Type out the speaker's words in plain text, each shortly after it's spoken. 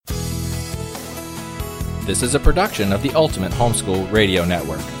This is a production of the Ultimate Homeschool Radio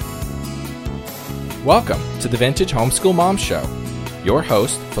Network. Welcome to the Vintage Homeschool Mom Show. Your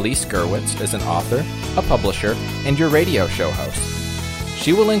host, Felice Gerwitz, is an author, a publisher, and your radio show host.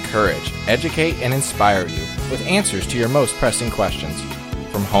 She will encourage, educate, and inspire you with answers to your most pressing questions,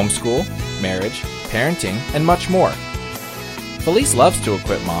 from homeschool, marriage, parenting, and much more. Felice loves to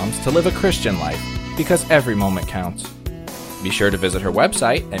equip moms to live a Christian life because every moment counts. Be sure to visit her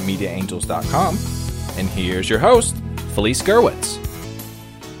website at mediaangels.com. And here's your host, Felice Gerwitz.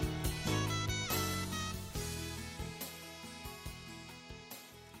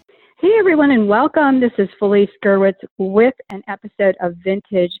 Hey everyone, and welcome. This is Felice Gerwitz with an episode of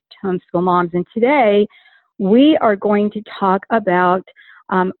Vintage Homeschool Moms. And today we are going to talk about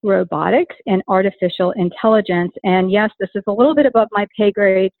robotics and artificial intelligence. And yes, this is a little bit above my pay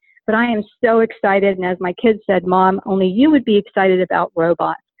grade, but I am so excited. And as my kids said, Mom, only you would be excited about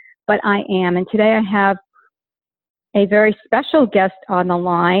robots. But I am. And today I have a very special guest on the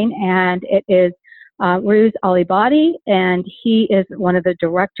line, and it is Ruz Alibadi, and he is one of the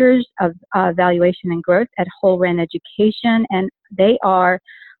directors of Valuation and Growth at Whole Ren Education, and they are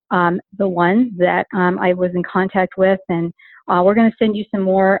the ones that I was in contact with, and we're going to send you some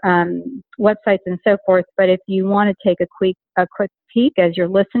more websites and so forth. But if you want to take a quick peek as you're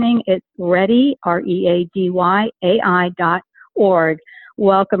listening, it's ready, READYAI.org.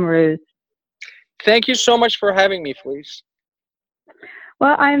 Welcome, Ruz. Thank you so much for having me, Felice.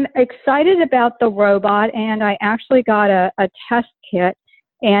 Well, I'm excited about the robot, and I actually got a test kit.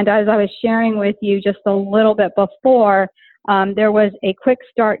 And as I was sharing with you just a little bit before, there was a quick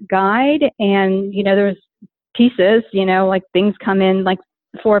start guide, and, there's pieces, like things come in like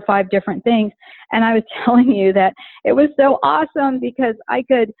 4 or 5 different things. And I was telling you that it was so awesome because I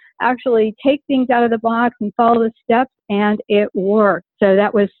could actually take things out of the box and follow the steps, and it worked. So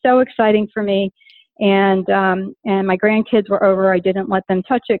that was so exciting for me. And my grandkids were over. I didn't let them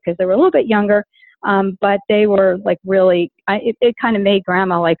touch it because they were a little bit younger. But they were like really, it kind of made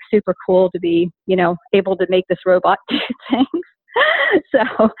grandma like super cool to be, able to make this robot do things.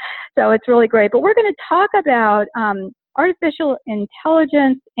 So it's really great. But we're going to talk about artificial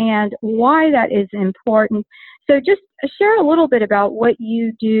intelligence and why that is important. So just share a little bit about what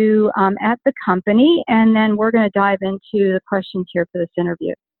you do at the company, and then we're going to dive into the questions here for this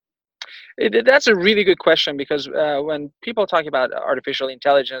interview. That's a really good question, because when people talk about artificial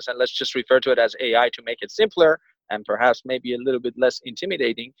intelligence, and let's just refer to it as AI to make it simpler and perhaps maybe a little bit less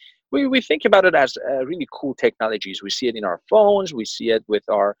intimidating, we think about it as really cool technologies. We see it in our phones, we see it with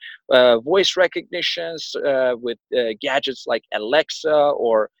our voice recognitions, with gadgets like Alexa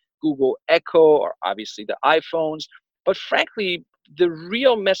or Google Echo, or obviously the iPhones. But frankly, the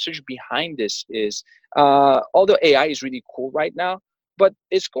real message behind this is, although AI is really cool right now, but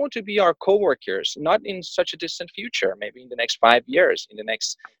it's going to be our coworkers, not in such a distant future, maybe in the next 5 years, in the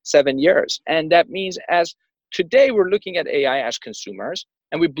next 7 years. And that means, as today we're looking at AI as consumers,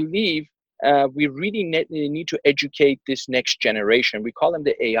 and we believe we really need to educate this next generation. We call them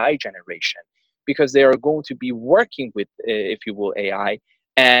the AI generation, because they are going to be working with, if you will, AI.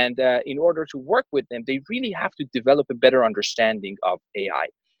 And in order to work with them, they really have to develop a better understanding of AI.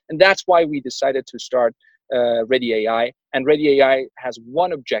 And that's why we decided to start Ready AI. And Ready AI has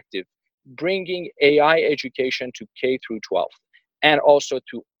one objective: bringing AI education to K through 12, and also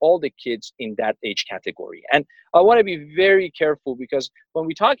to all the kids in that age category. And I want to be very careful, because when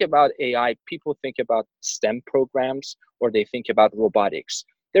we talk about AI, people think about STEM programs, or they think about robotics.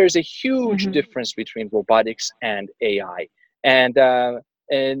 There is a huge difference between robotics and AI. And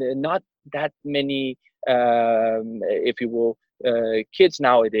not that many, if you will, kids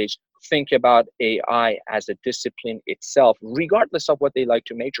nowadays think about AI as a discipline itself, regardless of what they like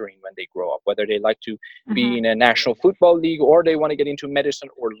to major in when they grow up, whether they like to be in a national football league, or they want to get into medicine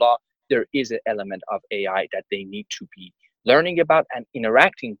or law. There is an element of AI that they need to be learning about and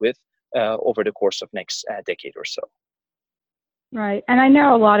interacting with over the course of next decade or so. Right. And I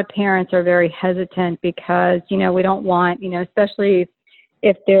know a lot of parents are very hesitant because, we don't want, especially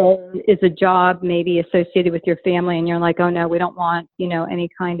if there is a job maybe associated with your family, and you're like, oh no, we don't want, any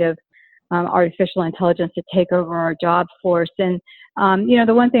kind of artificial intelligence to take over our job force. And,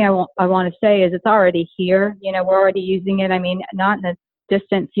 the one thing I want to say is it's already here. We're already using it. I mean, not in the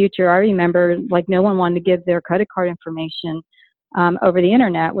distant future. I remember like no one wanted to give their credit card information over the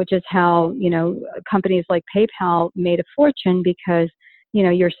internet, which is how, companies like PayPal made a fortune, because,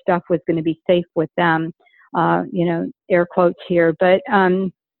 your stuff was going to be safe with them, air quotes here. But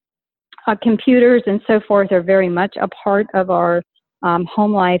computers and so forth are very much a part of our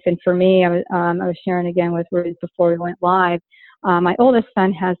home life. And for me, I was sharing again with Ruth before we went live. My oldest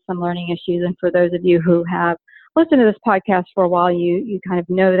son has some learning issues, and for those of you who have listened to this podcast for a while, you kind of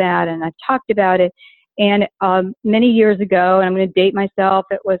know that, and I've talked about it. And many years ago, and I'm going to date myself,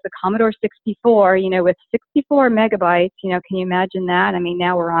 it was the Commodore 64, with 64 megabytes. Can you imagine that? I mean,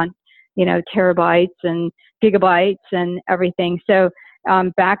 now we're on, terabytes and gigabytes and everything. So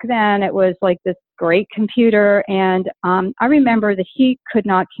back then, it was like this great computer, and I remember that he could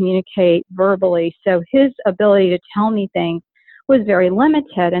not communicate verbally, so his ability to tell me things was very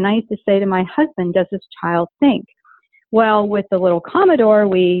limited. And I used to say to my husband, does this child think? Well, with the little Commodore,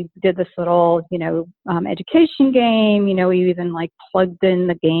 we did this little, education game. We even plugged in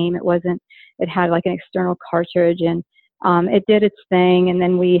the game. It had like an external cartridge, and it did its thing. And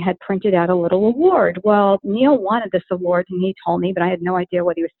then we had printed out a little award. Well, Neil wanted this award, and he told me, but I had no idea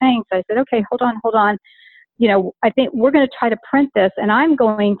what he was saying. So I said, okay, hold on. I think we're going to try to print this, and I'm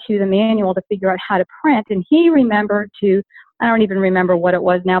going to the manual to figure out how to print. And he remembered I don't even remember what it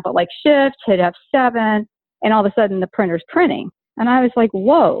was now, but shift, hit F7, and all of a sudden the printer's printing. And I was like,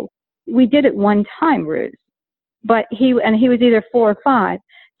 whoa, we did it one time, Ruth. But he was either 4 or 5.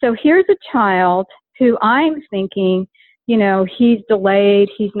 So here's a child who I'm thinking, he's delayed,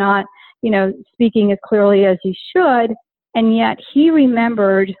 he's not, speaking as clearly as he should, and yet he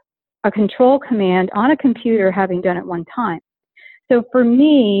remembered a control command on a computer having done it one time. So for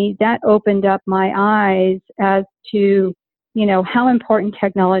me, that opened up my eyes as to how important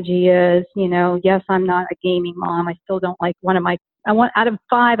technology is. Yes, I'm not a gaming mom. I still don't like out of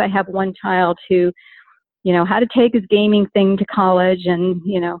 5, I have one child who, had to take his gaming thing to college and,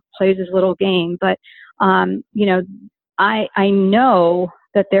 plays his little game. But, I know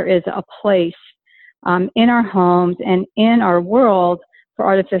that there is a place in our homes and in our world for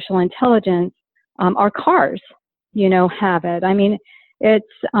artificial intelligence. Our cars, have it. I mean, it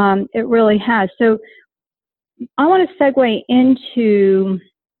really has. So I want to segue into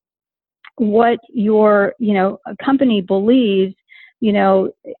what your, company believes,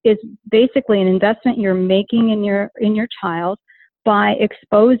 is basically an investment you're making in your child by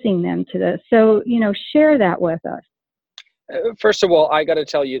exposing them to this. So, share that with us. First of all, I got to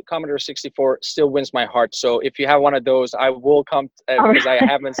tell you, Commodore 64 still wins my heart. So if you have one of those, I will come because I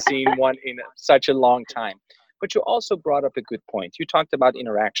haven't seen one in such a long time. But you also brought up a good point. You talked about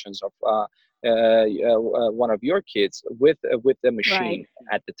interactions of one of your kids with the machine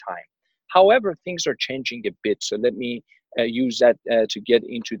at the time. However, things are changing a bit. So let me use that to get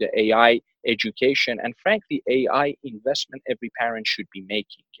into the AI education and, frankly, AI investment every parent should be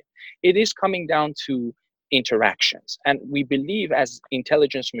making. It is coming down to interactions. And we believe as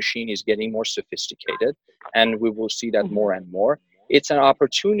intelligence machine is getting more sophisticated, and we will see that more and more, it's an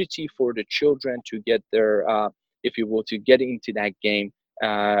opportunity for the children to get their, if you will, to get into that game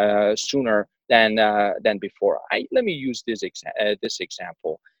sooner than before. Let me use this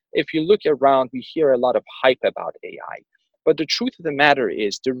example. If you look around, we hear a lot of hype about AI. But the truth of the matter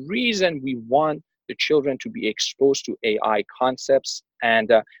is the reason we want the children to be exposed to AI concepts,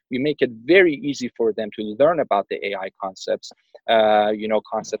 and we make it very easy for them to learn about the AI concepts,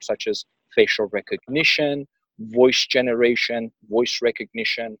 concepts such as facial recognition, voice generation, voice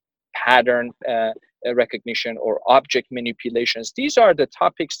recognition, pattern recognition, or object manipulations. These are the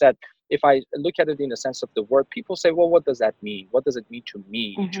topics that, if I look at it in the sense of the word, people say, well, what does that mean? What does it mean to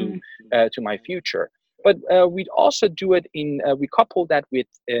me, to my future? But we also do it we couple that with,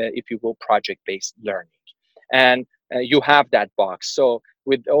 if you will, project-based learning. And you have that box. So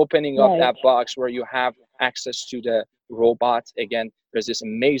with opening up that box where you have access to the robots, again, there's this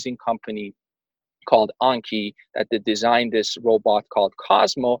amazing company called Anki that they designed this robot called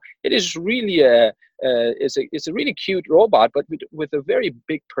Cosmo. It is really it's a really cute robot, but with a very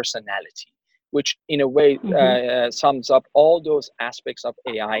big personality, which in a way sums up all those aspects of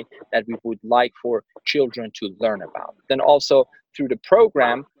AI that we would like for children to learn about. Then also through the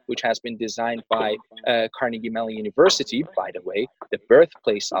program, which has been designed by Carnegie Mellon University, by the way, the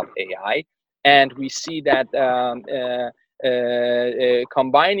birthplace of AI. And we see that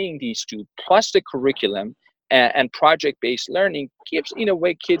combining these two, plus the curriculum and project-based learning, gives, in a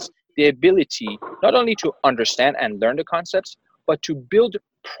way, kids the ability not only to understand and learn the concepts, but to build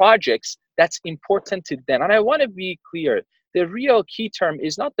projects that's important to them. And I want to be clear, the real key term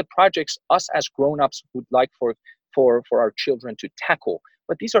is not the projects us as grown-ups would like for our children to tackle,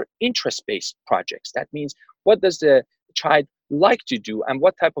 but these are interest-based projects. That means, what does the child like to do, and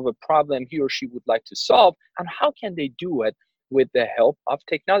what type of a problem he or she would like to solve, and how can they do it with the help of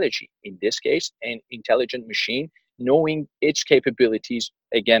technology? In this case, an intelligent machine, knowing its capabilities,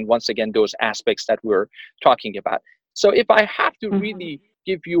 once again, those aspects that we're talking about. So if I have to really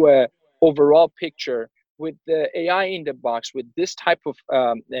give you a overall picture, with the AI in the box, with this type of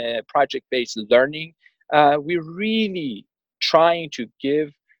project-based learning, we're really trying to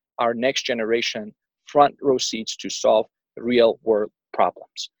give our next generation front row seats to solve real world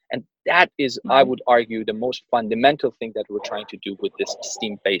problems. And that is, I would argue, the most fundamental thing that we're trying to do with this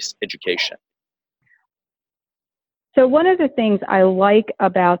STEAM-based education. So one of the things I like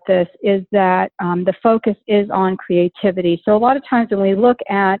about this is that the focus is on creativity. So a lot of times when we look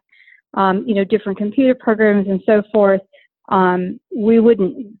at, different computer programs and so forth, we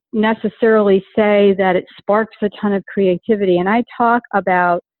wouldn't necessarily say that it sparks a ton of creativity. And I talk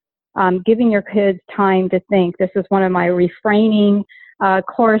about giving your kids time to think. This is one of my refraining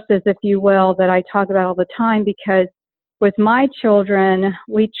courses, if you will, that I talk about all the time, because with my children,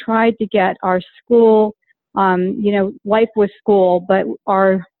 we tried to get our school, life was school, but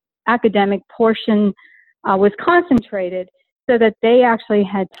our academic portion was concentrated so that they actually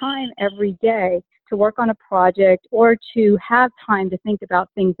had time every day to work on a project or to have time to think about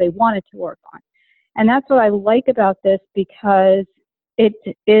things they wanted to work on. And that's what I like about this, because it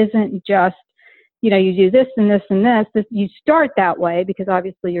isn't just, you do this and this and this. You start that way because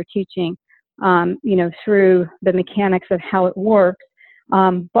obviously you're teaching, through the mechanics of how it works.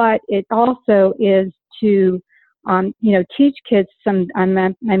 But it also is to, teach kids some, I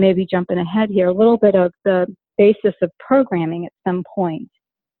may be jumping ahead here, a little bit of the basis of programming at some point.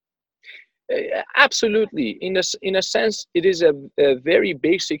 Absolutely. In a sense, it is a very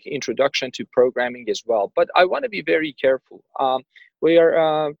basic introduction to programming as well. But I want to be very careful. We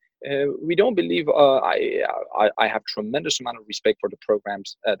don't believe, I have tremendous amount of respect for the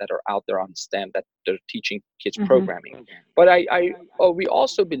programs that are out there on STEM that they're teaching kids programming. But we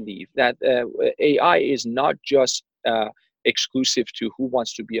also believe that AI is not just exclusive to who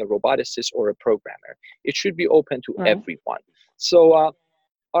wants to be a roboticist or a programmer. It should be open to everyone. So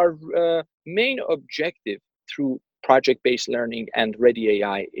our main objective through project-based learning and Ready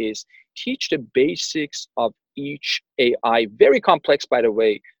AI is teach the basics of each AI, very complex, by the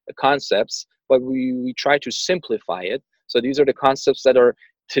way, concepts, but we try to simplify it. So these are the concepts that are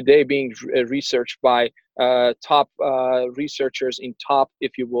today being researched by top researchers in top,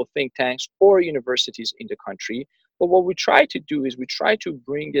 if you will, think tanks or universities in the country. But what we try to do is we try to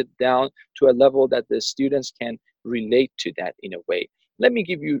bring it down to a level that the students can relate to that in a way. Let me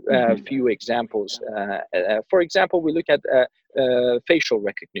give you a few examples. For example, we look at facial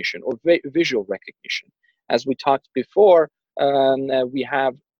recognition or visual recognition. As we talked before, we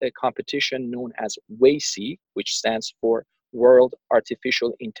have a competition known as WAICE, which stands for World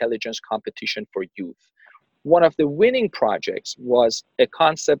Artificial Intelligence Competition for Youth. One of the winning projects was a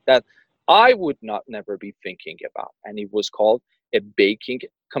concept that I would never be thinking about, and it was called a baking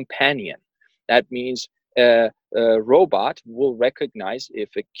companion. That means a robot will recognize if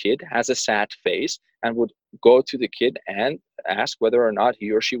a kid has a sad face and would go to the kid and ask whether or not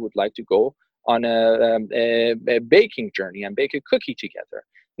he or she would like to go on a baking journey and bake a cookie together.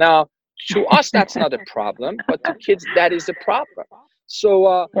 Now, to us, that's not a problem, but to kids, that is a problem.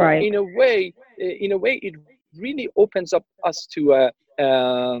 So in a way, it really opens up us to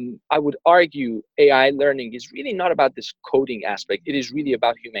I would argue AI learning is really not about this coding aspect. It is really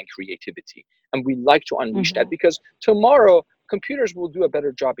about human creativity. And we like to unleash that, because tomorrow computers will do a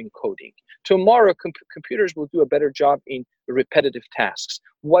better job in coding. Tomorrow computers will do a better job in repetitive tasks.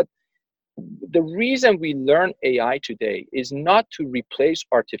 The reason we learn AI today is not to replace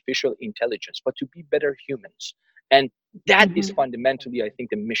artificial intelligence, but to be better humans. And that is fundamentally, I think,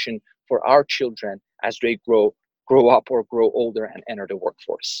 the mission for our children as they grow up or grow older and enter the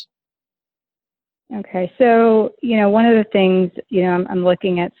workforce. Okay, so, one of the things, I'm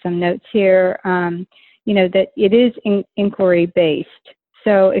looking at some notes here, that it is inquiry-based.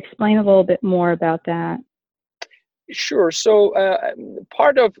 So explain a little bit more about that. Sure. So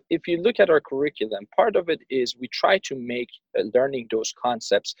part of, if you look at our curriculum, part of it is we try to make learning those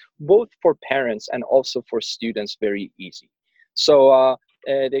concepts, both for parents and also for students, very easy. So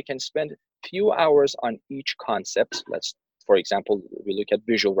they can spend few hours on each concept. For example, we look at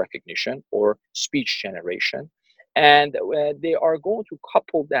visual recognition or speech generation, and they are going to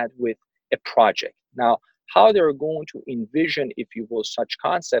couple that with a project. Now, how they're going to envision, if you will, such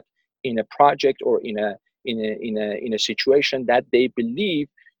concept in a project or in a situation that they believe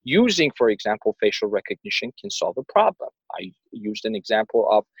using, for example, facial recognition can solve a problem. I used an example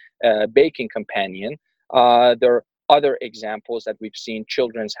of baking companion. There are other examples that we've seen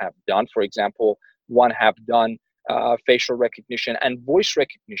children have done. For example, one have done facial recognition and voice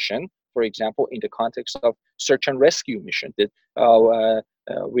recognition, for example, in the context of search and rescue mission.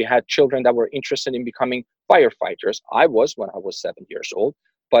 We had children that were interested in becoming firefighters. I was when I was 7 years old.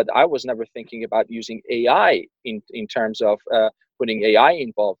 but I was never thinking about using AI in terms of putting AI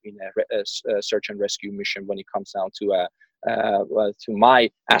involved in a search and rescue mission when it comes down to my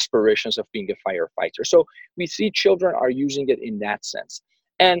aspirations of being a firefighter. So we see children are using it in that sense.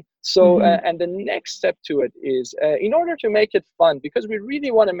 And so, and the next step to it is, in order to make it fun, because we really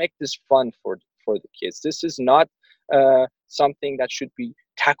want to make this fun for the kids. This is not something that should be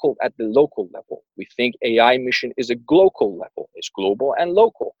tackled at the local level. We think AI mission is a global level. It's global and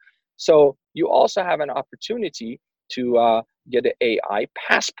local. So you also have an opportunity to get an AI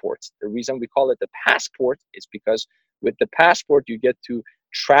passport. The reason we call it the passport is because with the passport, you get to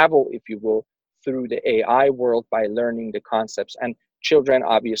travel, if you will, through the AI world by learning the concepts. And children,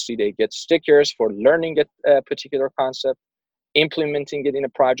 obviously, they get stickers for learning a particular concept, implementing it in a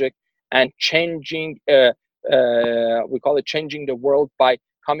project, and changing, we call it changing the world by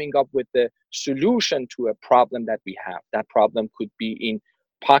coming up with the solution to a problem that we have. That problem could be in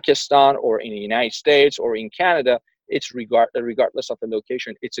Pakistan or in the United States or in Canada. It's regardless of the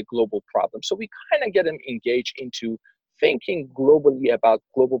location, it's a global problem. So we kind of get them engaged into thinking globally about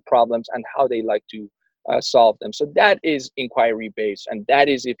global problems and how they like to solve them. So that is inquiry based, and that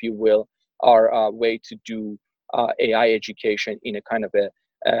is, if you will, our way to do AI education in a kind of a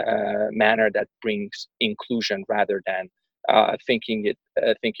manner that brings inclusion rather than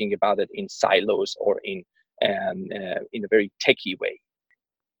thinking about it in silos or in a very techie way.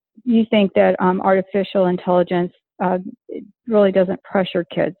 You think that artificial intelligence it really doesn't pressure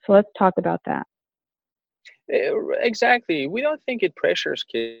kids. So let's talk about that. Exactly. We don't think it pressures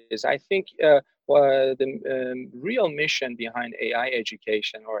kids. I think the real mission behind AI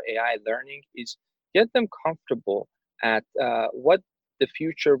education or AI learning is get them comfortable at what the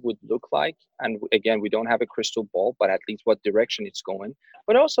future would look like. And again, we don't have a crystal ball, but at least what direction it's going,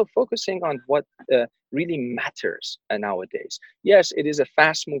 but also focusing on what really matters nowadays. Yes, it is a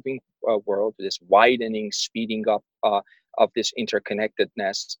fast moving world. This widening, speeding up of this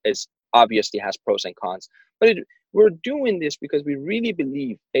interconnectedness is obviously has pros and cons, but we're doing this because we really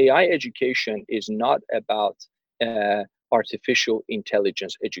believe AI education is not about artificial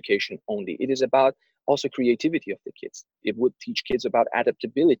intelligence education only. It is about also creativity of the kids. It would teach kids about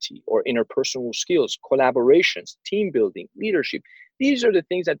adaptability or interpersonal skills, collaborations, team building, leadership. These are the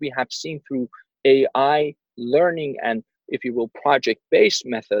things that we have seen through AI learning and, if you will, project-based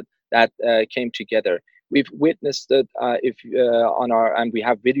method that came together. We've witnessed it and we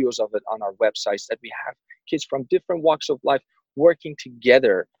have videos of it on our websites, that we have kids from different walks of life working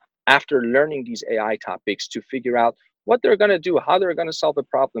together after learning these AI topics to figure out what they're going to do, how they're going to solve a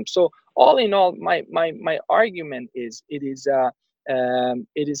problem. So all in all, my argument is it is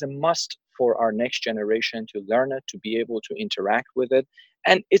a must for our next generation to learn it, to be able to interact with it,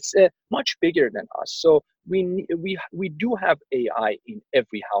 and it's much bigger than us. So we do have AI in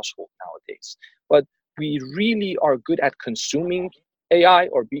every household nowadays, but we really are good at consuming AI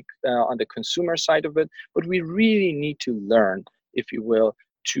or be on the consumer side of it. But we really need to learn, if you will,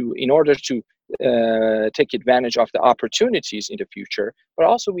 in order to take advantage of the opportunities in the future, but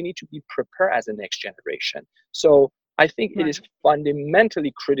also we need to be prepared as the next generation. So I think it is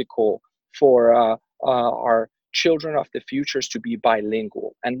fundamentally critical for our children of the futures to be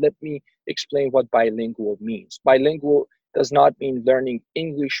bilingual. And let me explain what bilingual means. Bilingual does not mean learning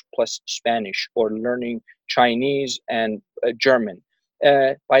English plus Spanish or learning Chinese and German.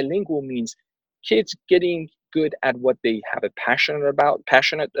 Bilingual means kids getting good at what they have a passion about.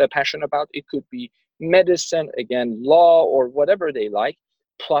 It could be medicine, again, law, or whatever they like,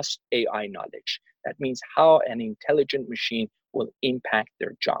 plus AI knowledge. That means how an intelligent machine will impact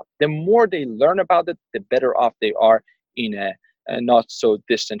their job. The more they learn about it, the better off they are in a not so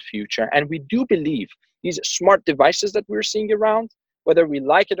distant future. And we do believe these smart devices that we're seeing around, whether we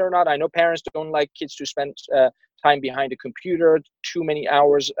like it or not, I know parents don't like kids to spend time behind a computer. Too many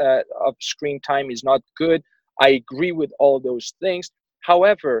hours of screen time is not good. I agree with all those things.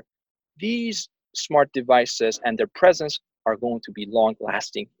 However, these smart devices and their presence are going to be long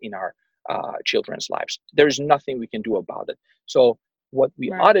lasting in our children's lives. There's nothing we can do about it. So what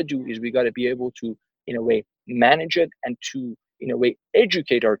we ought to do is we got to be able to, in a way, manage it and to, in a way,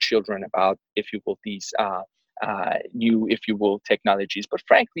 educate our children about, if you will, these new, if you will, technologies, but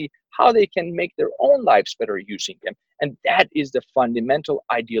frankly, how they can make their own lives better using them. And that is the fundamental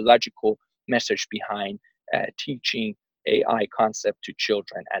ideological message behind teaching AI concept to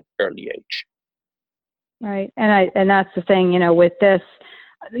children at early age. Right. And that's the thing, with this,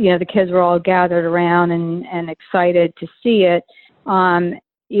 the kids were all gathered around and excited to see it,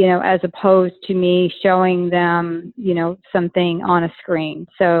 as opposed to me showing them, something on a screen.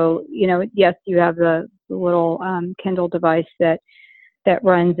 So, yes, you have the little Kindle device that that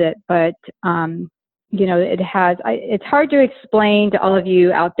runs it, but it's hard to explain to all of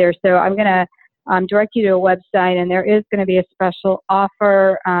you out there. So I'm going to direct you to a website, and there is going to be a special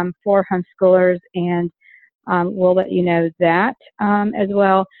offer for homeschoolers, and we'll let you know that as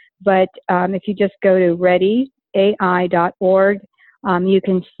well. But if you just go to readyai.org, you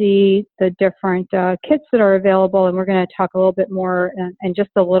can see the different kits that are available, and we're going to talk a little bit more in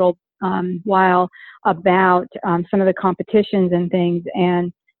just a little while about some of the competitions and things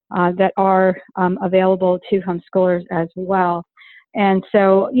and that are available to homeschoolers as well. And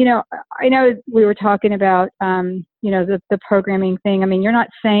so, I know we were talking about, the programming thing. I mean, you're not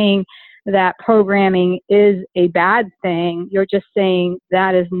saying that programming is a bad thing. You're just saying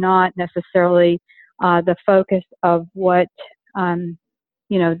that is not necessarily the focus of what,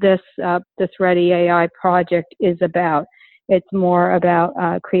 this Ready AI project is about. It's more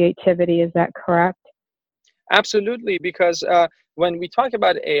about creativity. Is that correct? Absolutely, because when we talk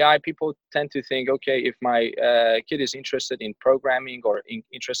about AI, people tend to think, okay, if my kid is interested in programming or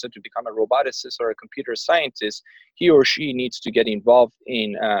interested to become a roboticist or a computer scientist, he or she needs to get involved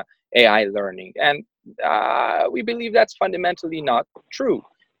in AI learning. And we believe that's fundamentally not true.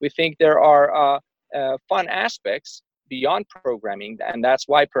 We think there are fun aspects beyond programming, and that's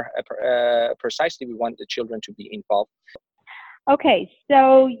why precisely we want the children to be involved. Okay,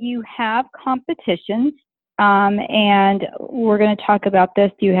 so you have competitions. And we're going to talk about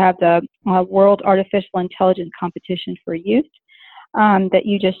this. You have the World Artificial Intelligence Competition for Youth that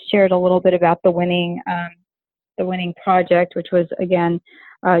you just shared a little bit about the winning project, which was, again,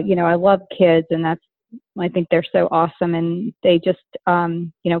 I love kids, and I think they're so awesome, and they just,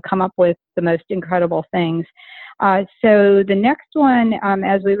 come up with the most incredible things. So the next one,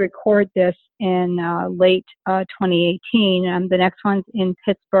 as we record this in late 2018, the next one's in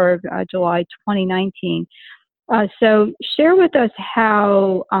Pittsburgh, July 2019. So share with us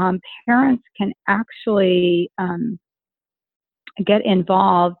how parents can actually get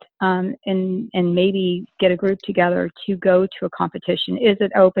involved and maybe get a group together to go to a competition. Is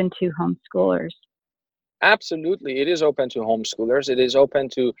it open to homeschoolers? Absolutely. It is open to homeschoolers. It is open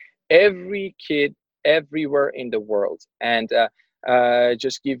to every kid everywhere in the world. And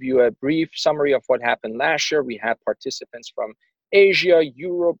just give you a brief summary of what happened last year. We had participants from Asia,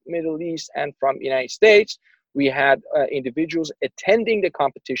 Europe, Middle East, and from the United States. We had individuals attending the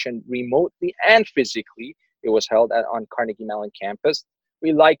competition remotely and physically. It was held on Carnegie Mellon campus.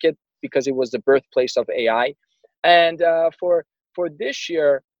 We like it because it was the birthplace of AI. And for this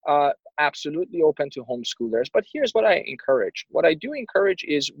year, absolutely open to homeschoolers. But here's what I encourage. What I do encourage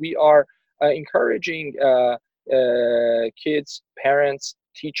is we are encouraging kids, parents,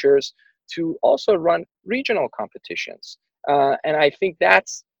 teachers to also run regional competitions. And I think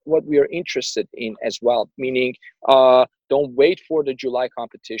that's what we are interested in as well, meaning don't wait for the July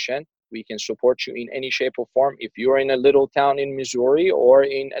competition. We can support you in any shape or form. If you're in a little town in Missouri or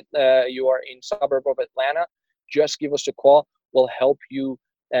you are in suburb of Atlanta, just give us a call. We'll help you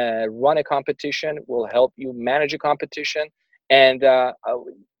run a competition. We'll help you manage a competition. And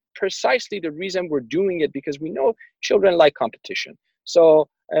precisely the reason we're doing it, because we know children like competition. So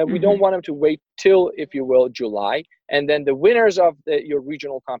we don't want them to wait till, if you will, July. And then the winners of your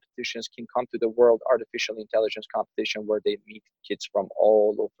regional competitions can come to the World Artificial Intelligence Competition, where they meet kids from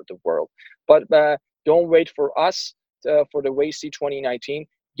all over the world. But don't wait for us for the WACE 2019.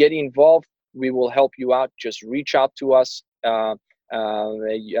 Get involved. We will help you out. Just reach out to us. You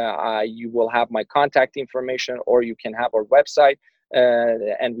will have my contact information, or you can have our website.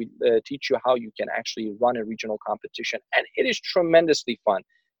 And we teach you how you can actually run a regional competition. And it is tremendously fun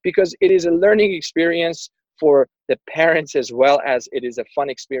because it is a learning experience for the parents as well as it is a fun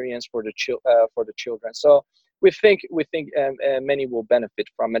experience for the children. So we think many will benefit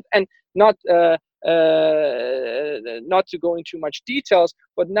from it. And not to go into much details,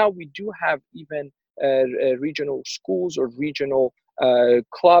 but now we do have even regional schools or regional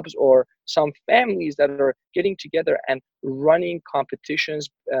clubs or some families that are getting together and running competitions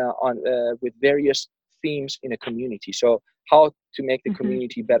with various themes in a community. So how to make the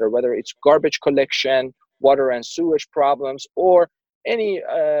community better, whether it's garbage collection, water and sewage problems, or any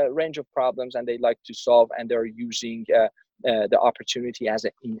range of problems, and they'd like to solve, and they're using the opportunity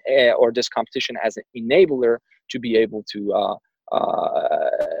or this competition as an enabler to be able to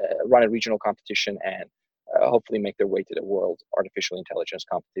run a regional competition and hopefully make their way to the World Artificial Intelligence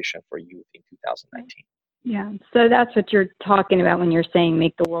Competition for Youth in 2019. Yeah, so that's what you're talking about when you're saying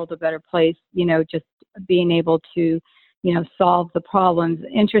make the world a better place, just being able to, solve the problems.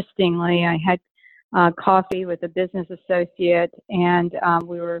 Interestingly, I had coffee with a business associate, and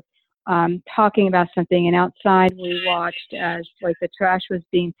we were talking about something, and outside we watched as like the trash was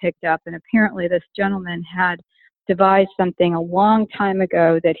being picked up, and apparently this gentleman had devised something a long time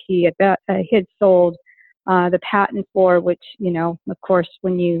ago that he had sold the patent for, which, you know, of course,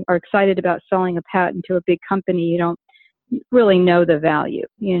 when you are excited about selling a patent to a big company, you don't really know the value,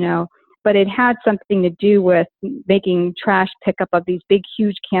 you know, but it had something to do with making trash pickup of these big,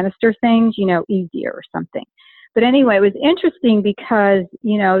 huge canister things, you know, easier or something. But anyway, it was interesting because,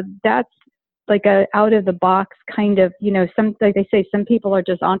 you know, that's like a out of the box kind of, you know, some, like they say, some people are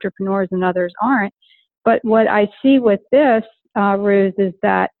just entrepreneurs and others aren't. But what I see with this, Ruth, is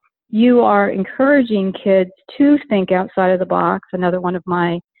that you are encouraging kids to think outside of the box. Another one of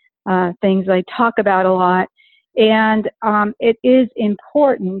my things I talk about a lot. And it is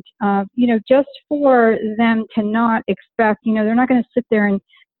important, you know, just for them to not expect, you know, they're not going to sit there and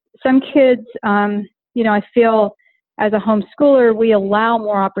some kids, you know, I feel as a homeschooler, we allow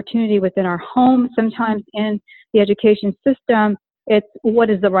more opportunity within our home. Sometimes in the education system, it's what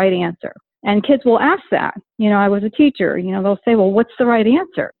is the right answer? And kids will ask that. You know, I was a teacher, you know, they'll say, well, what's the right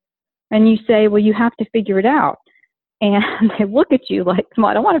answer? And you say, well, you have to figure it out. And they look at you like, well,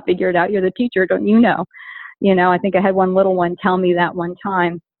 I don't want to figure it out. You're the teacher, don't you know? You know, I think I had one little one tell me that one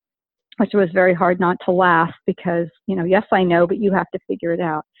time, which was very hard not to laugh because, you know, yes, I know, but you have to figure it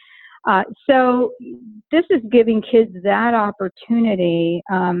out. So this is giving kids that opportunity.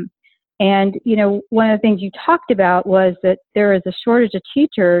 And, you know, one of the things you talked about was that there is a shortage of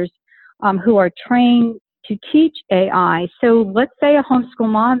teachers who are trained to teach AI. So let's say a homeschool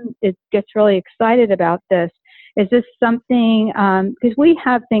mom gets really excited about this. Is this something, because we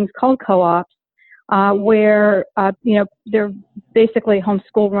have things called co-ops, where, you know, they're basically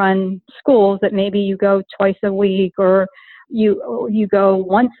homeschool run schools that maybe you go twice a week or you go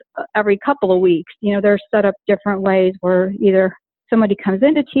once every couple of weeks. You know, they're set up different ways where either somebody comes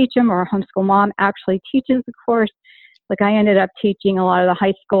in to teach them or a homeschool mom actually teaches the course. Like I ended up teaching a lot of the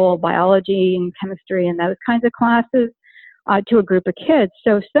high school biology and chemistry and those kinds of classes to a group of kids.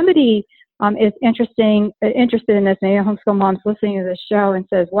 So if somebody is interested in this, maybe a homeschool mom's listening to this show and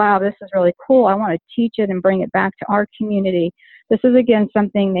says, wow, this is really cool. I want to teach it and bring it back to our community. This is, again,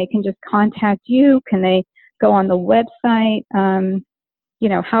 something they can just contact you. Can they go on the website? You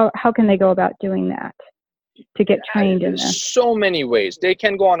know, how can they go about doing that to get trained in this? So many ways. They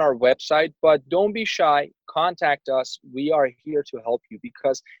can go on our website, but don't be shy. Contact us. We are here to help you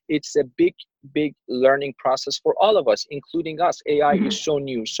because it's a big, big learning process for all of us, including us. AI is so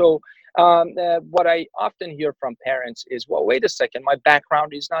new. So what I often hear from parents is, well, wait a second, my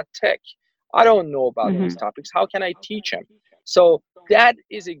background is not tech. I don't know about these topics. How can I teach them? So that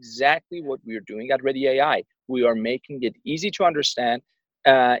is exactly what we're doing at Ready AI. We are making it easy to understand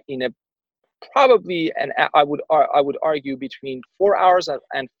in a probably, and I would argue, between 4 hours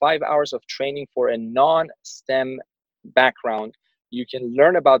and 5 hours of training for a non-STEM background. You can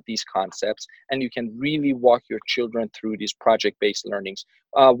learn about these concepts and you can really walk your children through these project-based learnings.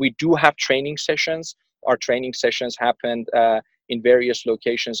 We do have training sessions. Our training sessions happened in various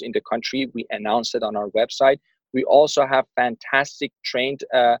locations in the country. We announced it on our website. We also have fantastic trained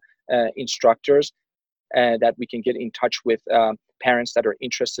instructors that we can get in touch with parents that are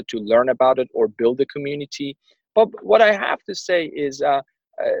interested to learn about it or build a community. But what I have to say is,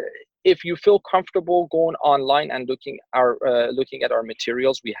 if you feel comfortable going online and looking at our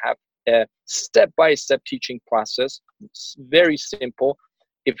materials, we have a step-by-step teaching process. It's very simple.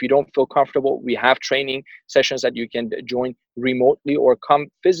 If you don't feel comfortable, we have training sessions that you can join remotely or come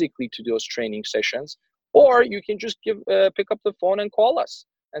physically to those training sessions. Or you can just pick up the phone and call us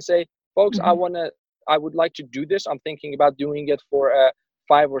and say, folks, I would like to do this. I'm thinking about doing it for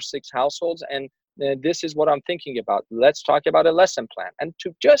 5 or 6 households, and this is what I'm thinking about. Let's talk about a lesson plan. And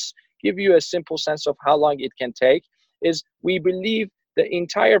to just give you a simple sense of how long it can take, is we believe the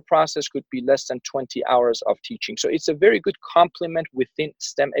entire process could be less than 20 hours of teaching. So it's a very good complement within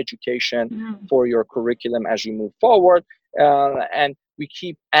STEM education for your curriculum as you move forward. And we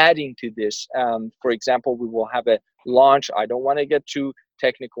keep adding to this. For example, we will have a launch. I don't want to get too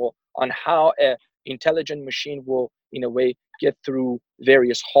technical on how a intelligent machine will, in a way, get through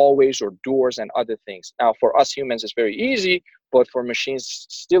various hallways or doors and other things. Now, for us humans, it's very easy, but for machines,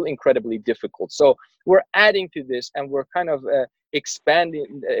 still incredibly difficult. So we're adding to this, and we're kind of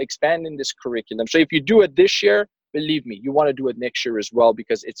expanding this curriculum. So if you do it this year, believe me, you want to do it next year as well,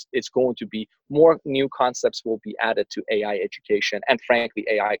 because it's going to be more new concepts will be added to AI education and, frankly,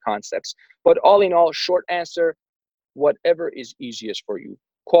 AI concepts. But all in all, short answer, whatever is easiest for you.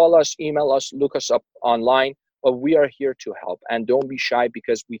 Call us, email us, look us up online, but we are here to help. And don't be shy,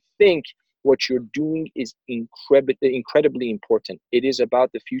 because we think what you're doing is incredibly important. It is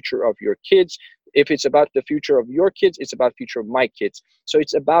about the future of your kids. If it's about the future of your kids, it's about the future of my kids. So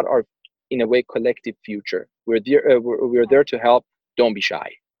it's about our, in a way, collective future. We're there to help. Don't be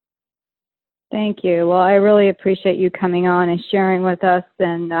shy. Thank you. Well, I really appreciate you coming on and sharing with us,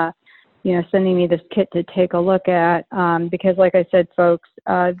 and sending me this kit to take a look at. Because, like I said, folks,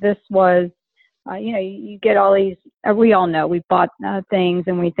 this was, you get all these. We all know we bought things,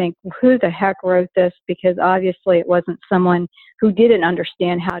 and we think, who the heck wrote this? Because obviously, it wasn't someone who didn't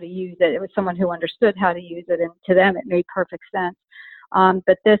understand how to use it. It was someone who understood how to use it, and to them, it made perfect sense.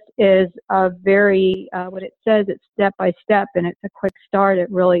 But this is a very, what it says, it's step by step, and it's a quick start. It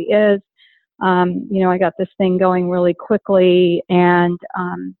really is. I got this thing going really quickly, and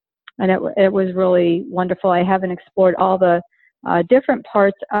it was really wonderful. I haven't explored all the different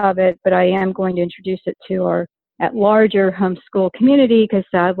parts of it, but I am going to introduce it to our at larger homeschool community, because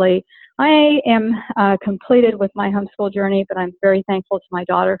sadly I am completed with my homeschool journey, but I'm very thankful to my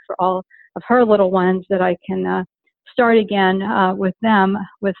daughter for all of her little ones that I can start again with them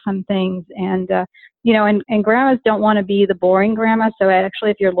with some things. And and grandmas don't want to be the boring grandma. So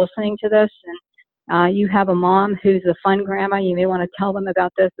actually, if you're listening to this and you have a mom who's a fun grandma, you may want to tell them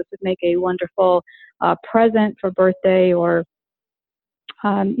about this. This would make a wonderful present for birthday, or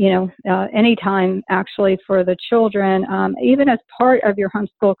anytime actually for the children. Even as part of your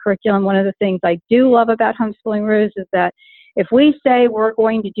homeschool curriculum, one of the things I do love about homeschooling, Ruz, is that if we say we're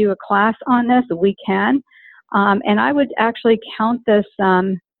going to do a class on this, we can. And I would actually count this,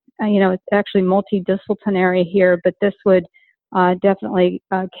 it's actually multidisciplinary here, but this would definitely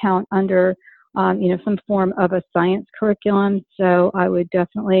count under, some form of a science curriculum. So I would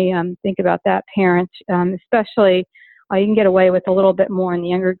definitely think about that, parents, especially you can get away with a little bit more in the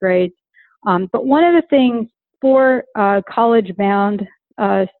younger grades. But one of the things for college-bound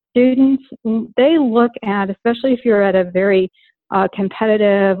students, they look at, especially if you're at a very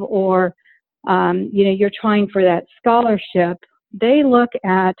competitive or you're trying for that scholarship, they look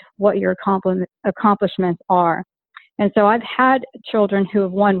at what your accomplishments are. And so I've had children who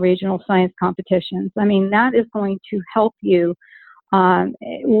have won regional science competitions. I mean, that is going to help you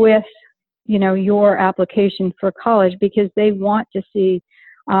with, your application for college, because they want to see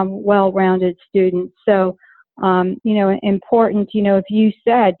well-rounded students. So, important, if you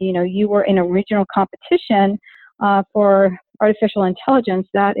said, you were in a regional competition for artificial intelligence,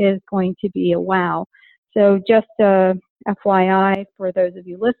 that is going to be a wow. So just FYI for those of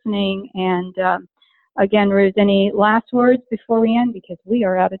you listening. And again, Ruz, any last words before we end, because we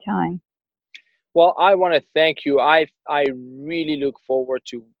are out of time? Well, I want to thank you. I really look forward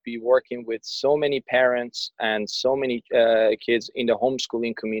to be working with so many parents and so many kids in the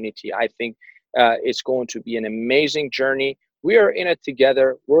homeschooling community. I think it's going to be an amazing journey. We are in it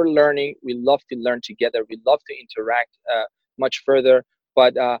together. We're learning. We love to learn together. We love to interact much further.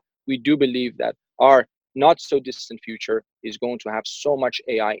 But we do believe that our not so distant future is going to have so much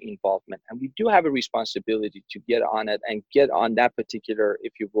AI involvement. And we do have a responsibility to get on it and get on that particular,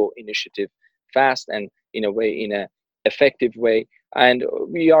 if you will, initiative fast and in a effective way. And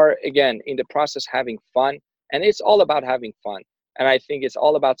we are, again, in the process having fun. And it's all about having fun. And I think it's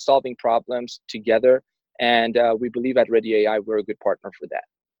all about solving problems together. And we believe at Ready AI, we're a good partner for that.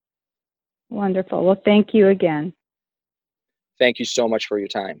 Wonderful. Well, thank you again. Thank you so much for your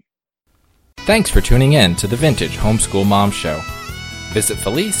time. Thanks for tuning in to the Vintage Homeschool Mom Show. Visit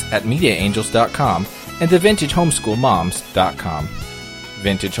Felice at MediaAngels.com and TheVintageHomeschoolMoms.com.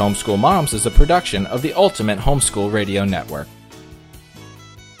 Vintage Homeschool Moms is a production of the Ultimate Homeschool Radio Network.